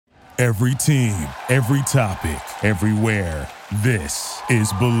Every team, every topic, everywhere. This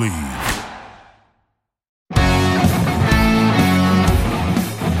is Believe.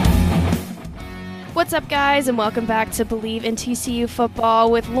 What's up, guys, and welcome back to Believe in TCU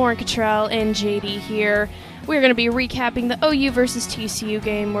Football with Lauren Cottrell and JD here. We're going to be recapping the OU versus TCU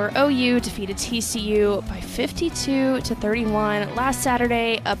game where OU defeated TCU by 52-31 last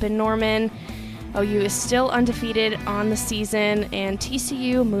Saturday up in Norman. OU is still undefeated on the season, and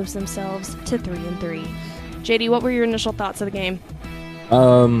TCU moves themselves to 3-3. JD, what were your initial thoughts of the game?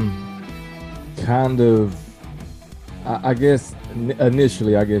 I guess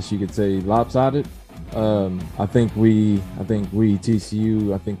initially, you could say lopsided. I think we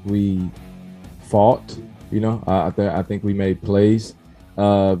fought. I think we made plays,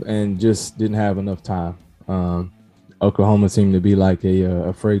 and just didn't have enough time. Oklahoma seemed to be like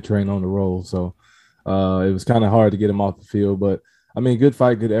a freight train on the roll, so it was kind of hard to get them off the field. But I mean, good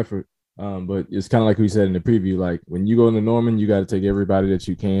fight, good effort. But it's kind of like we said in the preview, like when you go into Norman, you got to take everybody that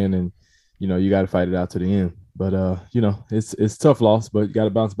you can, and you got to fight it out to the end. But it's a tough loss, but you got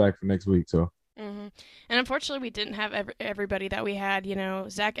to bounce back for next week. So. Mm-hmm. And unfortunately, we didn't have everybody that we had.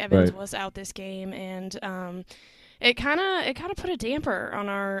 Zach Evans was out this game, and it kind of put a damper on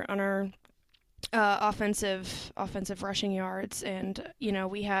our offensive rushing yards. And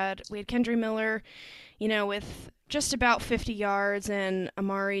we had Kendry Miller, with just about 50 yards, and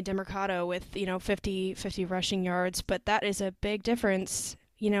Amari DeMercado with 50 rushing yards. But that is a big difference,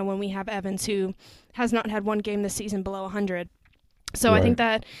 when we have Evans, who has not had one game this season below 100. So I think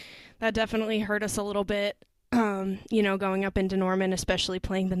that definitely hurt us a little bit, going up into Norman, especially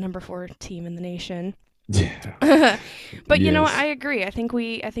playing the number 4 team in the nation. Yeah. But yes. I agree. I think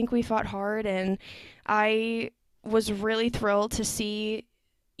we fought hard, and I was really thrilled to see,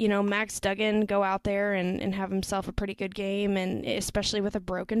 Max Duggan go out there and have himself a pretty good game, and especially with a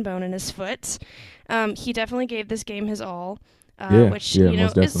broken bone in his foot. He definitely gave this game his all, which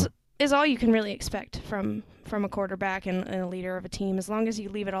is all you can really expect from a quarterback and a leader of a team. As long as you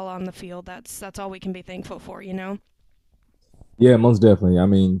leave it all on the field, that's all we can be thankful for, Yeah, most definitely. I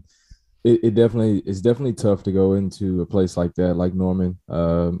mean, it's definitely tough to go into a place like that, like Norman,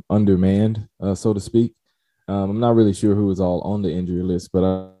 undermanned, so to speak. I'm not really sure who is all on the injury list, but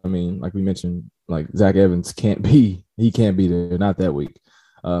I mean, like we mentioned, like Zach Evans can't be there, not that week.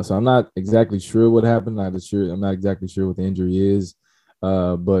 So I'm not exactly sure what happened. I'm not exactly sure what the injury is.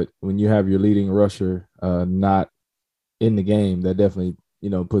 But when you have your leading rusher not in the game, that definitely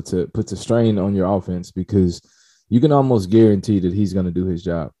puts a strain on your offense, because you can almost guarantee that he's going to do his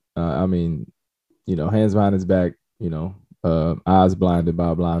job. I mean, hands behind his back, eyes blinded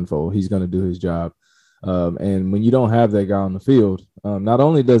by a blindfold. He's going to do his job. And when you don't have that guy on the field, not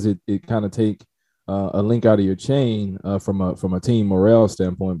only does it kind of take a link out of your chain from a team morale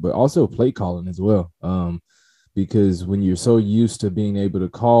standpoint, but also play calling as well. Because when you're so used to being able to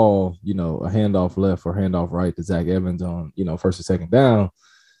call, a handoff left or handoff right to Zach Evans on, first or second down,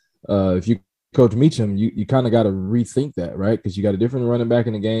 if you coach Meacham, you kind of got to rethink that, right? Because you got a different running back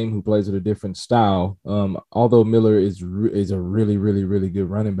in the game who plays with a different style. Although Miller is a really, really, really good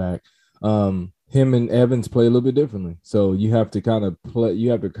running back, him and Evans play a little bit differently. So you have to kind of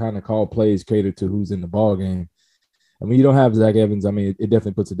call plays catered to who's in the ball game. And when you don't have Zach Evans, I mean, it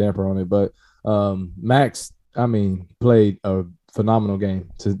definitely puts a damper on it. But Max, I mean, played a phenomenal game.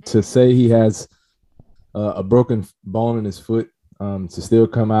 To say he has a broken bone in his foot, to still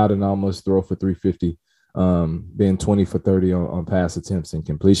come out and almost throw for 350, being 20 for 30 on pass attempts and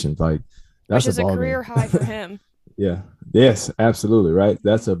completions, like that's a career high for him. Yeah. Yes, absolutely. Right.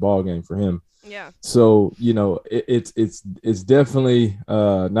 That's a ball game for him. Yeah. So it's definitely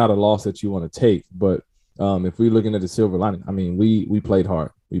not a loss that you want to take, but if we're looking at the silver lining, I mean, we played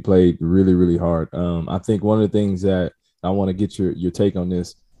hard. We played really, really hard. I think one of the things that I want to get your take on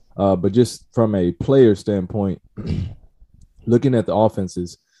this, but just from a player standpoint, looking at the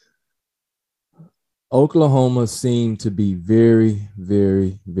offenses, Oklahoma seemed to be very,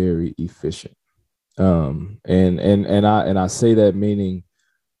 very, very efficient. And I say that meaning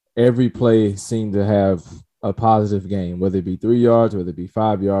every play seemed to have a positive gain, whether it be 3 yards, whether it be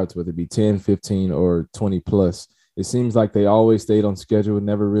 5 yards, whether it be 10, 15, or 20 plus. It seems like they always stayed on schedule,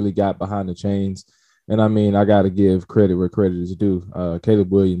 never really got behind the chains. And I mean, I got to give credit where credit is due.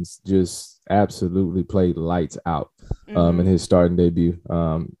 Caleb Williams just absolutely played lights out in his starting debut.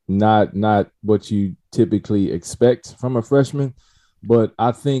 Not what you typically expect from a freshman, but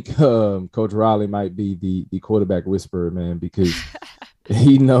I think Coach Riley might be the quarterback whisperer, man, because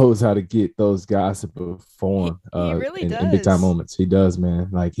he knows how to get those guys to perform he really does. In big time moments. He does, man.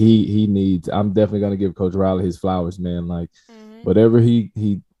 Like he needs. I'm definitely gonna give Coach Riley his flowers, man. Like whatever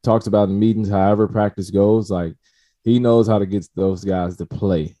he talks about in meetings, however practice goes, like he knows how to get those guys to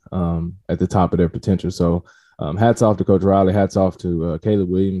play at the top of their potential. So hats off to Coach Riley. Hats off to Caleb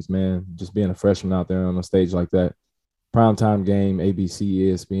Williams, man, just being a freshman out there on a stage like that. Primetime game, ABC,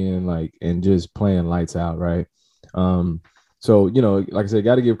 ESPN, like, and just playing lights out, right? So, like I said,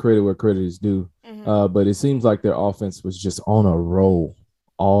 got to give credit where credit is due. But it seems like their offense was just on a roll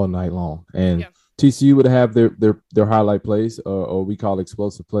all night long. And TCU would have their highlight plays, or we call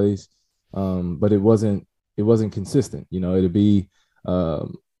explosive plays, but it wasn't consistent. It'd be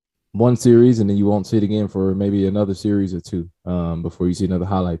one series, and then you won't see it again for maybe another series or two before you see another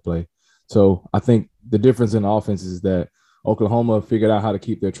highlight play. So I think the difference in offense is that Oklahoma figured out how to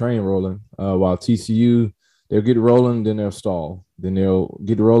keep their train rolling, while TCU, they'll get rolling, then they'll stall. Then they'll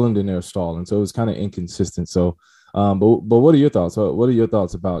get rolling, then they'll stall. And so it's kind of inconsistent. So, but what are your thoughts? What are your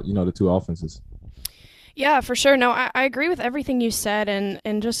thoughts about, the two offenses? Yeah, for sure. No, I agree with everything you said,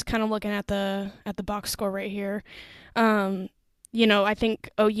 and just kind of looking at the box score right here. I think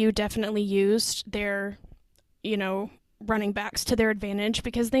OU definitely used their, running backs to their advantage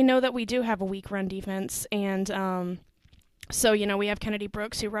because they know that we do have a weak run defense. And so, we have Kennedy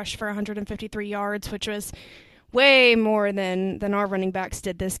Brooks, who rushed for 153 yards, which was way more than our running backs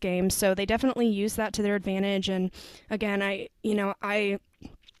did this game. So they definitely used that to their advantage. And again, I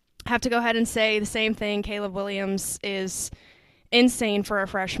have to go ahead and say the same thing. Caleb Williams is insane for a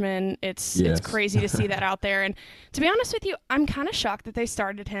freshman. It's crazy to see that out there. And to be honest with you, I'm kind of shocked that they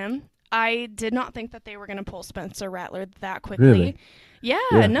started him. I did not think that they were going to pull Spencer Rattler that quickly. Really?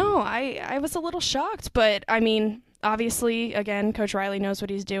 Yeah, no, I was a little shocked, but I mean, obviously, again, Coach Riley knows what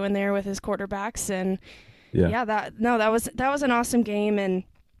he's doing there with his quarterbacks, and that was an awesome game. And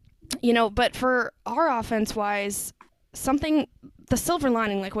but for our offense wise, the silver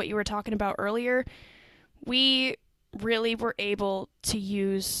lining, like what you were talking about earlier, we really were able to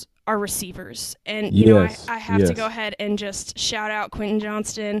use our receivers. And I have to go ahead and just shout out Quentin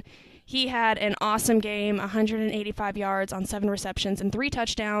Johnston. He had an awesome game, 185 yards on 7 receptions and 3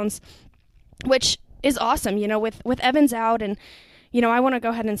 touchdowns, which is awesome, with Evans out. And, I want to go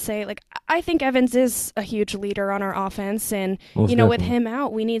ahead and say, like, I think Evans is a huge leader on our offense. And, with him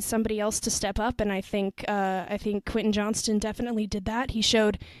out, we need somebody else to step up. And I think Quentin Johnston definitely did that. He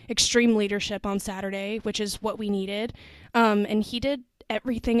showed extreme leadership on Saturday, which is what we needed. And he did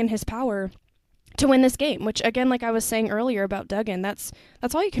everything in his power to win this game, which, again, like I was saying earlier about Duggan, that's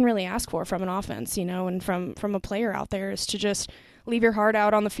all you can really ask for from an offense, and from a player out there, is to just leave your heart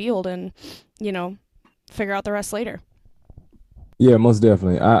out on the field and, figure out the rest later. Yeah, most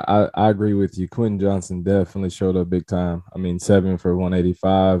definitely. I agree with you. Quentin Johnston definitely showed up big time. I mean, 7 for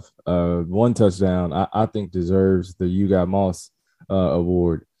 185, 1 touchdown. I think deserves the You Got Moss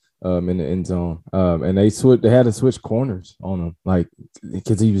award in the end zone. And they had to switch corners on him, like,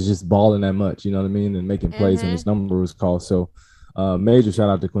 because he was just balling that much, you know what I mean, and making plays when his number was called. So major shout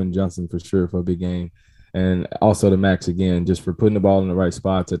out to Quentin Johnston for sure for a big game. And also to Max again, just for putting the ball in the right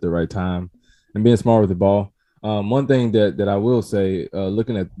spots at the right time and being smart with the ball. One thing that I will say,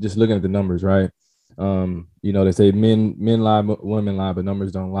 looking at the numbers, right? They say men lie, women lie, but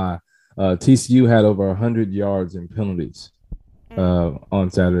numbers don't lie. TCU had over 100 yards in penalties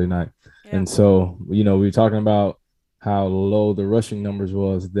on Saturday night. Yeah. And so, we were talking about how low the rushing numbers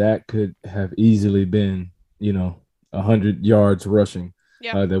was. That could have easily been, 100 yards rushing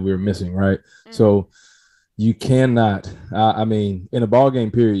that we were missing, right? Mm-hmm. So you cannot, in a ball game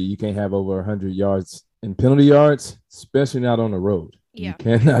period, you can't have over 100 yards in penalty yards, especially not on the road. Yeah. You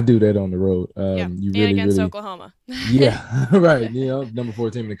cannot do that on the road. You really, against Oklahoma. Yeah, right. Number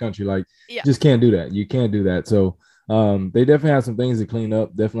 4 team in the country. Like, just can't do that. You can't do that. So they definitely have some things to clean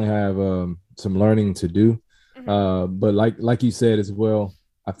up. Definitely have some learning to do. Mm-hmm. But like you said as well,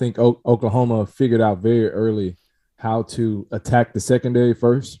 I think Oklahoma figured out very early how to attack the secondary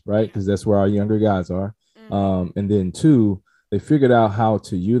first, right? Because that's where our younger guys are. Mm-hmm. And then 2, they figured out how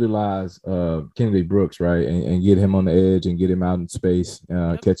to utilize Kennedy Brooks, right, and get him on the edge and get him out in space,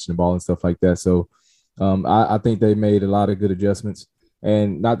 catching the ball and stuff like that. So I think they made a lot of good adjustments.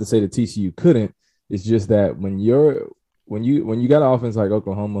 And not to say that TCU couldn't, it's just that when you got an offense like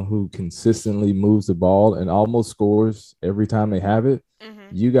Oklahoma who consistently moves the ball and almost scores every time they have it,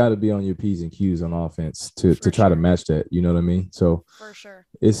 you got to be on your P's and Q's on offense to try to match that. You know what I mean? So for sure,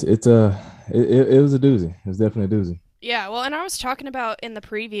 it was a doozy. It was definitely a doozy. Yeah, well, and I was talking about in the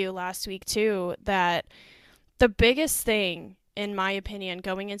preview last week, too, that the biggest thing, in my opinion,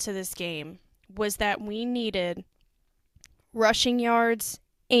 going into this game was that we needed rushing yards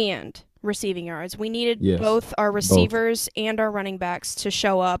and receiving yards. We needed Yes, both our both. receivers and our running backs to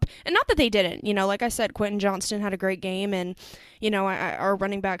show up. And not that they didn't. Like I said, Quentin Johnston had a great game, and, our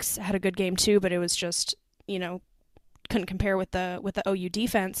running backs had a good game too, but it was just, couldn't compare with the OU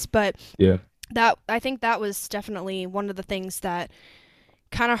defense. But Yeah. I think that was definitely one of the things that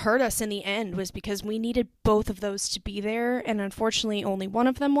kind of hurt us in the end, was because we needed both of those to be there, and unfortunately only one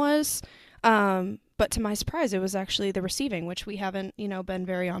of them was. But to my surprise, it was actually the receiving, which we haven't, been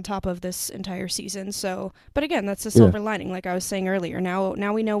very on top of this entire season. So, but again, that's the Yeah. silver lining, like I was saying earlier. Now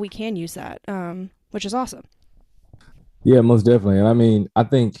we know we can use that, which is awesome. Yeah, most definitely. And I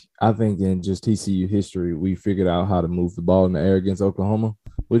think in just TCU history, we figured out how to move the ball in the air against Oklahoma,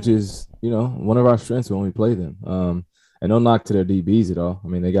 which Mhm. is, one of our strengths when we play them. And no knock to their DBs at all. I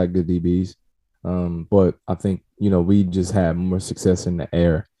mean, they got good DBs. But I think, we just had more success in the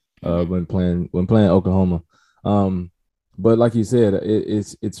air Mhm. when playing Oklahoma. Um, but like you said,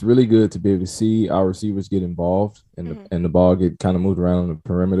 it's really good to be able to see our receivers get involved and the Mhm. and the ball get kind of moved around on the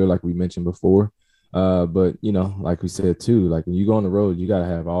perimeter, like we mentioned before. But like we said too, like when you go on the road, you gotta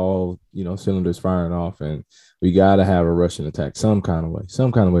have all cylinders firing off, and we gotta have a rushing attack some kind of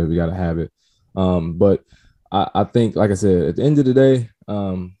way we gotta have it. But I think, like I said, at the end of the day,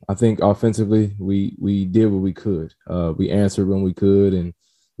 I think offensively we did what we could. We answered when we could, and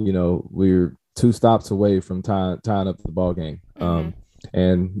we're two stops away from tying up the ball game. Mhm.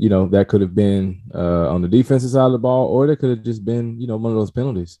 And that could have been on the defensive side of the ball, or that could have just been one of those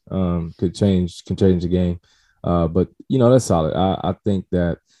penalties. Can change the game. But that's solid. I think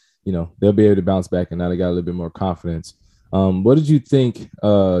that they'll be able to bounce back, and now they got a little bit more confidence. What did you think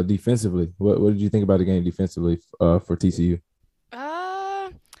defensively? What did you think about the game defensively for TCU? Uh,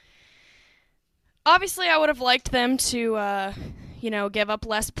 Obviously, I would have liked them to, give up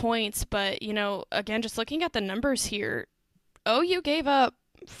less points, but again, just looking at the numbers here, OU gave up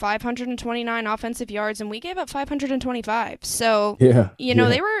 529 offensive yards, and we gave up 525. So, Yeah,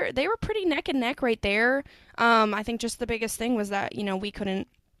 yeah, they were pretty neck and neck right there. I think just the biggest thing was that we couldn't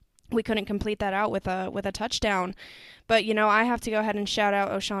complete that out with a touchdown. But I have to go ahead and shout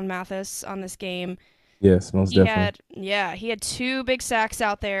out O'Shawn Mathis on this game. yes, most He definitely. had yeah, he had two big sacks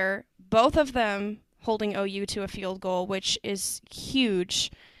out there, both of them holding OU to a field goal, which is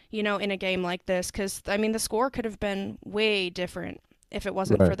huge, in a game like this, cuz I mean the score could have been way different if it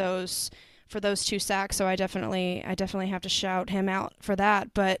wasn't Right. for those two sacks. So I definitely have to shout him out for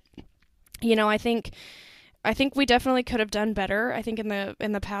that. But I think we definitely could have done better. I think in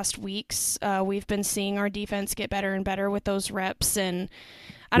the past weeks, we've been seeing our defense get better and better with those reps, and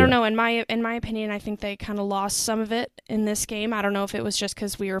I don't Yeah. know. In my opinion, I think they kind of lost some of it in this game. I don't know if it was just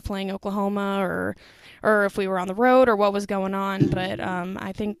because we were playing Oklahoma, or if we were on the road, or what was going on. But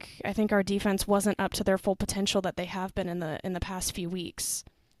I think our defense wasn't up to their full potential that they have been in the past few weeks.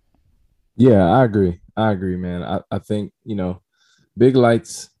 Yeah, I agree. I agree, man. I think, big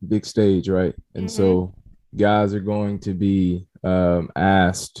lights, big stage, right? And Mhm. so guys are going to be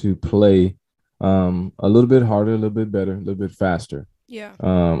asked to play a little bit harder, a little bit better, a little bit faster Yeah.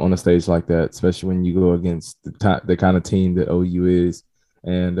 on a stage like that, especially when you go against the kind of team that OU is.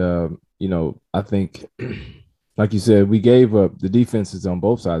 And, I think, like you said, we gave up the defenses on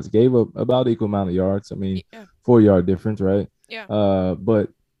both sides, gave up about equal amount of yards. I mean, Yeah. 4 yard difference, right? Yeah. But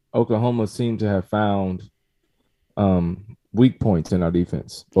Oklahoma seemed to have found weak points in our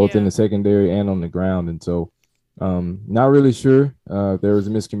defense, both in Yeah. the secondary and on the ground. And so, not really sure. There was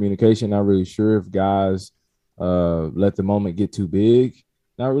a miscommunication. Not really sure if guys let the moment get too big.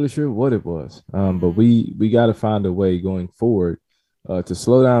 Not really sure what it was. But Mhm. we got to find a way going forward to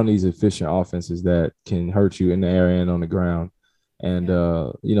slow down these efficient offenses that can hurt you in the air and on the ground. And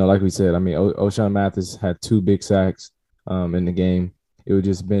Yeah. like we said, I mean, O'Shawn Mathis had two big sacks in the game. It would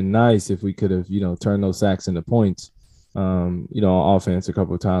just been nice if we could have, turned those sacks into points, on offense a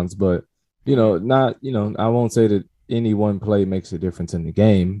couple of times. But, Mhm. not, I won't say that any one play makes a difference in the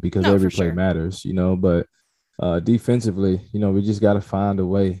game because No, for every play sure. matters, but defensively, we just got to find a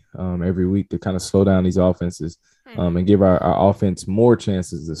way every week to kind of slow down these offenses Mhm. and give our offense more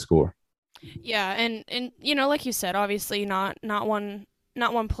chances to score. Yeah, and like you said, obviously not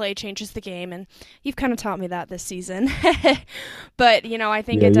one play changes the game, and you've kind of taught me that this season. But I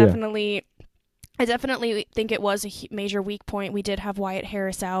think Yeah, it yeah, definitely I definitely think it was a major weak point. We did have Wyatt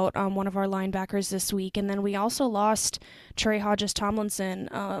Harris out, one of our linebackers this week, and then we also lost Trey Hodges Tomlinson in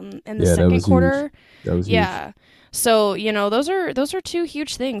the yeah. That second was huge. quarter. That was huge. Yeah. So, those are two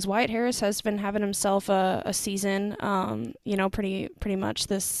huge things. Wyatt Harris has been having himself a season, pretty much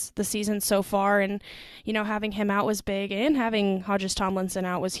the season so far, and having him out was big, and having Hodges Tomlinson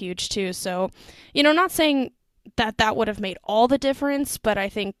out was huge too. So, not saying that would have made all the difference, but I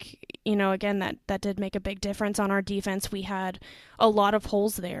think again, that did make a big difference on our defense. We had a lot of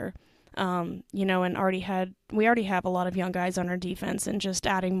holes there, and we already have a lot of young guys on our defense, and just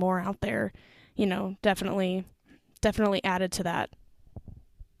adding more out there, definitely added to that.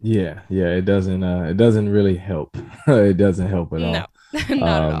 Yeah, it doesn't really help. It doesn't help at all. No, not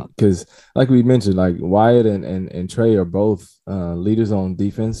at all. Because like we mentioned, like Wyatt and Trey are both leaders on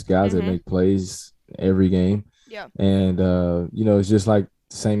defense, guys that make plays every game. Yeah. And it's just like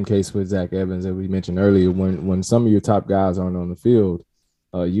the same case with Zach Evans that we mentioned earlier. When some of your top guys aren't on the field,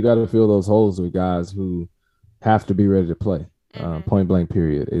 you got to fill those holes with guys who have to be ready to play. Point blank,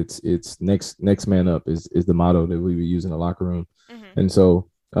 period. It's next man up is the motto that we use in the locker room. And so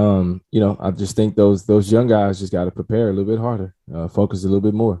I just think those young guys just got to prepare a little bit harder, focus a little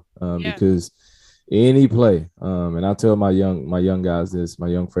bit more, because any play, and I tell my young guys this, my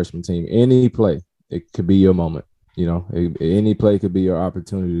young freshman team, any play, it could be your moment. Any play could be your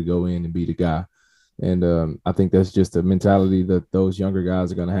opportunity to go in and be the guy. And I think that's just a mentality that those younger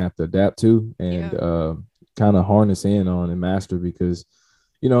guys are going to have to adapt to and kind of harness in on and master, because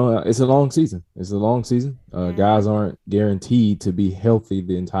it's a long season. It's a long season. Guys aren't guaranteed to be healthy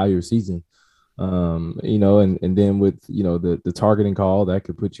the entire season. And then with, the targeting call, that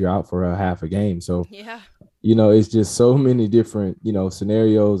could put you out for a half a game. So, it's just so many different,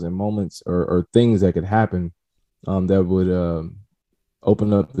 scenarios and moments or things that could happen that would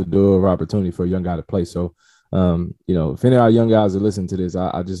open up the door of opportunity for a young guy to play. So, if any of our young guys are listening to this,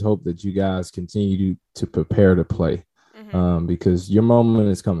 I just hope that you guys continue to prepare to play. Because your moment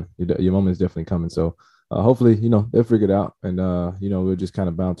is coming. Your moment is definitely coming. So hopefully, they'll figure it out, and we'll just kind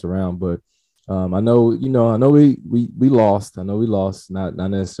of bounce around. But I know we lost. I know we lost. Not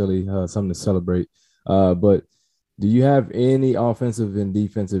necessarily something to celebrate. But do you have any offensive and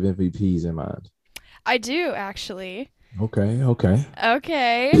defensive MVPs in mind? I do, actually. Okay.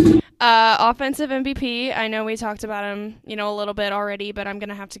 Offensive MVP. I know we talked about him, a little bit already, but I'm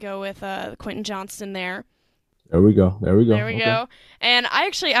gonna have to go with Quentin Johnston there. There we go. There we go. And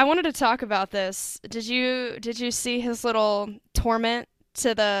I wanted to talk about this. Did you see his little torment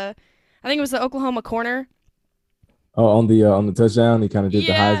to I think it was the Oklahoma corner? Oh, on the touchdown, he kind of did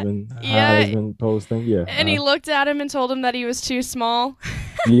the Heisman pose thing. Yeah. And he looked at him and told him that he was too small.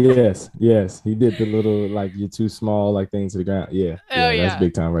 yes, he did the little like you're too small like things to the ground. Yeah. That's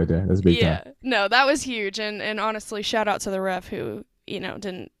big time right there. That's big time. No, that was huge. And honestly, shout out to the ref who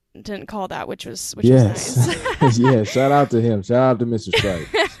didn't call that, which was nice. Yeah, shout out to him. Shout out to Mr. Strike.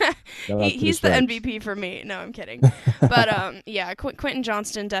 He's the MVP for me. No, I'm kidding. But Quentin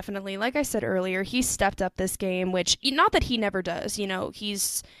Johnston definitely, like I said earlier, he stepped up this game, which not that he never does.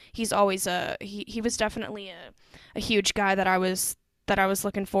 He's always he was definitely a huge guy that I was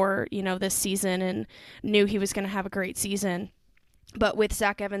looking for, this season, and knew he was going to have a great season. But with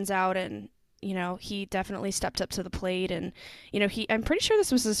Zach Evans out, and he definitely stepped up to the plate, and I'm pretty sure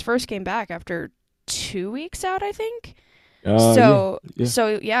this was his first game back after 2 weeks out, I think. So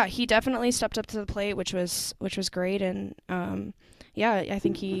he definitely stepped up to the plate, which was great, and I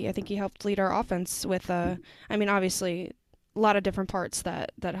think he helped lead our offense with obviously a lot of different parts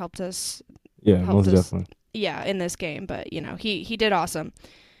that helped us. Yeah, most definitely. Yeah, in this game, but he did awesome.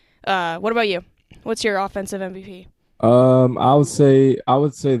 What about you? What's your offensive MVP? I would say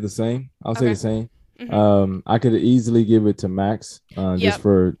the same. I'll say the same. I could easily give it to Max, just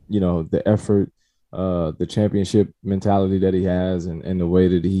for the effort, the championship mentality that he has, and the way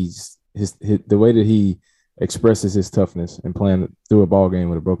that the way that he expresses his toughness and playing through a ball game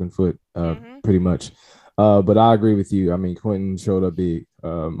with a broken foot, pretty much. But I agree with you. I mean, Quentin showed up big.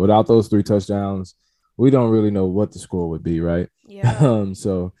 Without those 3 touchdowns, we don't really know what the score would be, right? Yeah.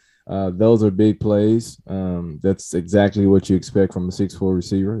 So those are big plays. That's exactly what you expect from a 6'4"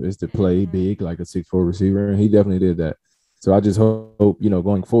 receiver, is to play big like a 6'4" receiver, and he definitely did that. So I just hope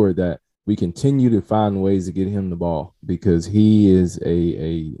going forward that we continue to find ways to get him the ball, because he is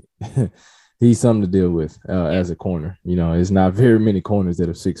he's something to deal with as a corner. It's not very many corners that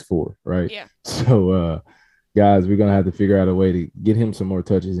are 6'4", right? Yeah. So guys, we're gonna have to figure out a way to get him some more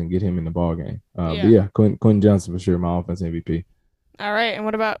touches and get him in the ball game. But Quentin Johnston for sure, my offense MVP. All right, and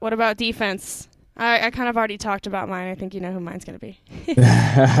what about defense? I kind of already talked about mine. I think you know who mine's gonna be.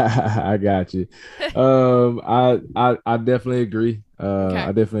 I got you. I definitely agree.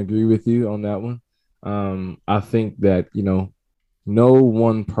 I definitely agree with you on that one. I think that no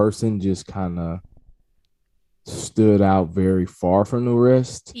one person just kind of stood out very far from the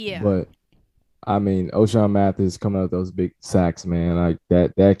rest. Yeah. But I mean, O'Shawn Mathis coming out with those big sacks, man, like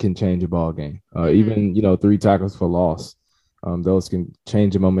that can change a ball game. Even 3 tackles for loss, those can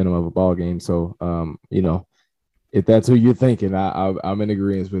change the momentum of a ball game. So If that's who you're thinking, I'm in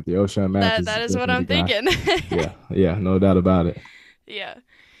agreement with you. O'Shawn Matthews. That is what I'm thinking. Yeah, no doubt about it. Yeah.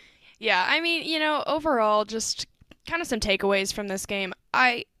 Yeah, I mean, overall, just kind of some takeaways from this game.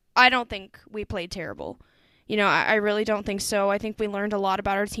 I don't think we played terrible. I really don't think so. I think we learned a lot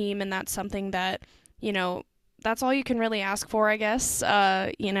about our team, and that's something that, that's all you can really ask for, I guess.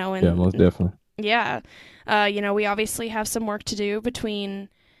 And yeah, most definitely. Yeah. We obviously have some work to do between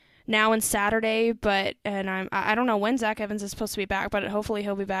now and Saturday, I don't know when Zach Evans is supposed to be back, but hopefully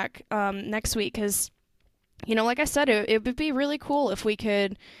he'll be back next week because, like I said, it would be really cool if we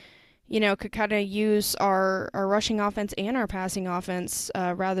could kind of use our rushing offense and our passing offense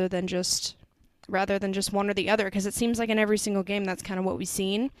rather than just one or the other, because it seems like in every single game that's kind of what we've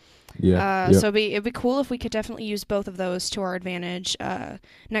seen. Yeah. So it'd be cool if we could definitely use both of those to our advantage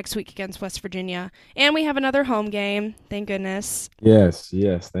next week against West Virginia. And we have another home game, thank goodness. Yes,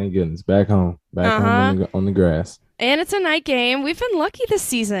 thank goodness. Back home on the grass. And it's a night game. We've been lucky this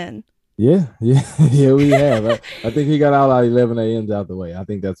season. Yeah, we have. I think he got all our 11 a.m.s out the way. I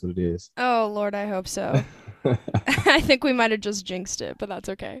think that's what it is. Oh, Lord, I hope so. I think we might have just jinxed it, but that's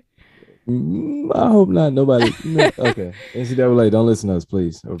okay. I hope not. Nobody. Okay. NCAA, don't listen to us,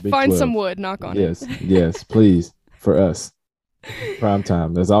 please. Or Big Find 12. some wood, knock on it. it. Yes, please. For us. Prime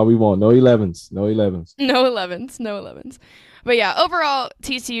time. That's all we want. No 11s. No 11s. But yeah, overall,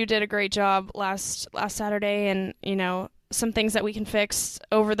 TCU did a great job last Saturday, and, some things that we can fix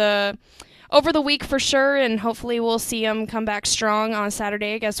over the week for sure, and hopefully we'll see them come back strong on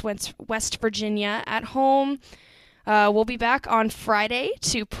Saturday against West Virginia at home. We'll be back on Friday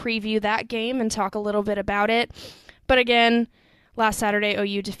to preview that game and talk a little bit about it. But again, last Saturday,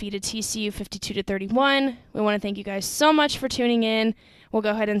 OU defeated TCU 52-31. We want to thank you guys so much for tuning in. We'll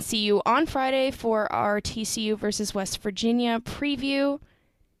go ahead and see you on Friday for our TCU versus West Virginia preview.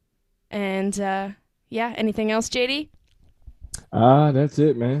 And, anything else, JD? That's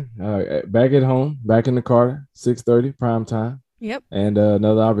it, man. Back at home, back in the Carter, 6:30, prime time. Yep. And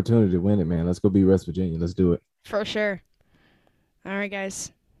another opportunity to win it, man. Let's go beat West Virginia. Let's do it. For sure. All right,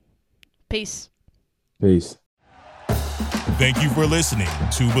 guys. Peace. Thank you for listening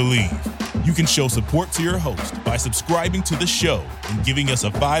to Believe. You can show support to your host by subscribing to the show and giving us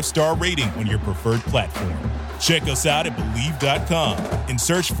a 5-star rating on your preferred platform. Check us out at Believe.com and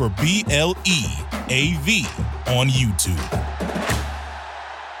search for BLEAV on YouTube.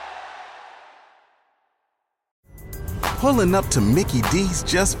 Pulling up to Mickey D's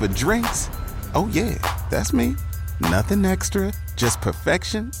just for drinks? Oh yeah, that's me. Nothing extra, just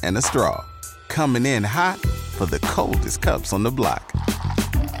perfection and a straw. Coming in hot for the coldest cups on the block.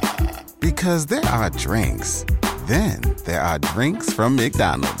 Because there are drinks. Then there are drinks from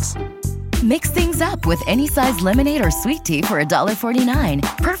McDonald's. Mix things up with any size lemonade or sweet tea for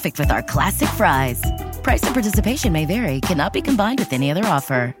 $1.49. Perfect with our classic fries. Price and participation may vary. Cannot be combined with any other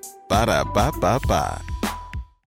offer. Ba-da-ba-ba-ba.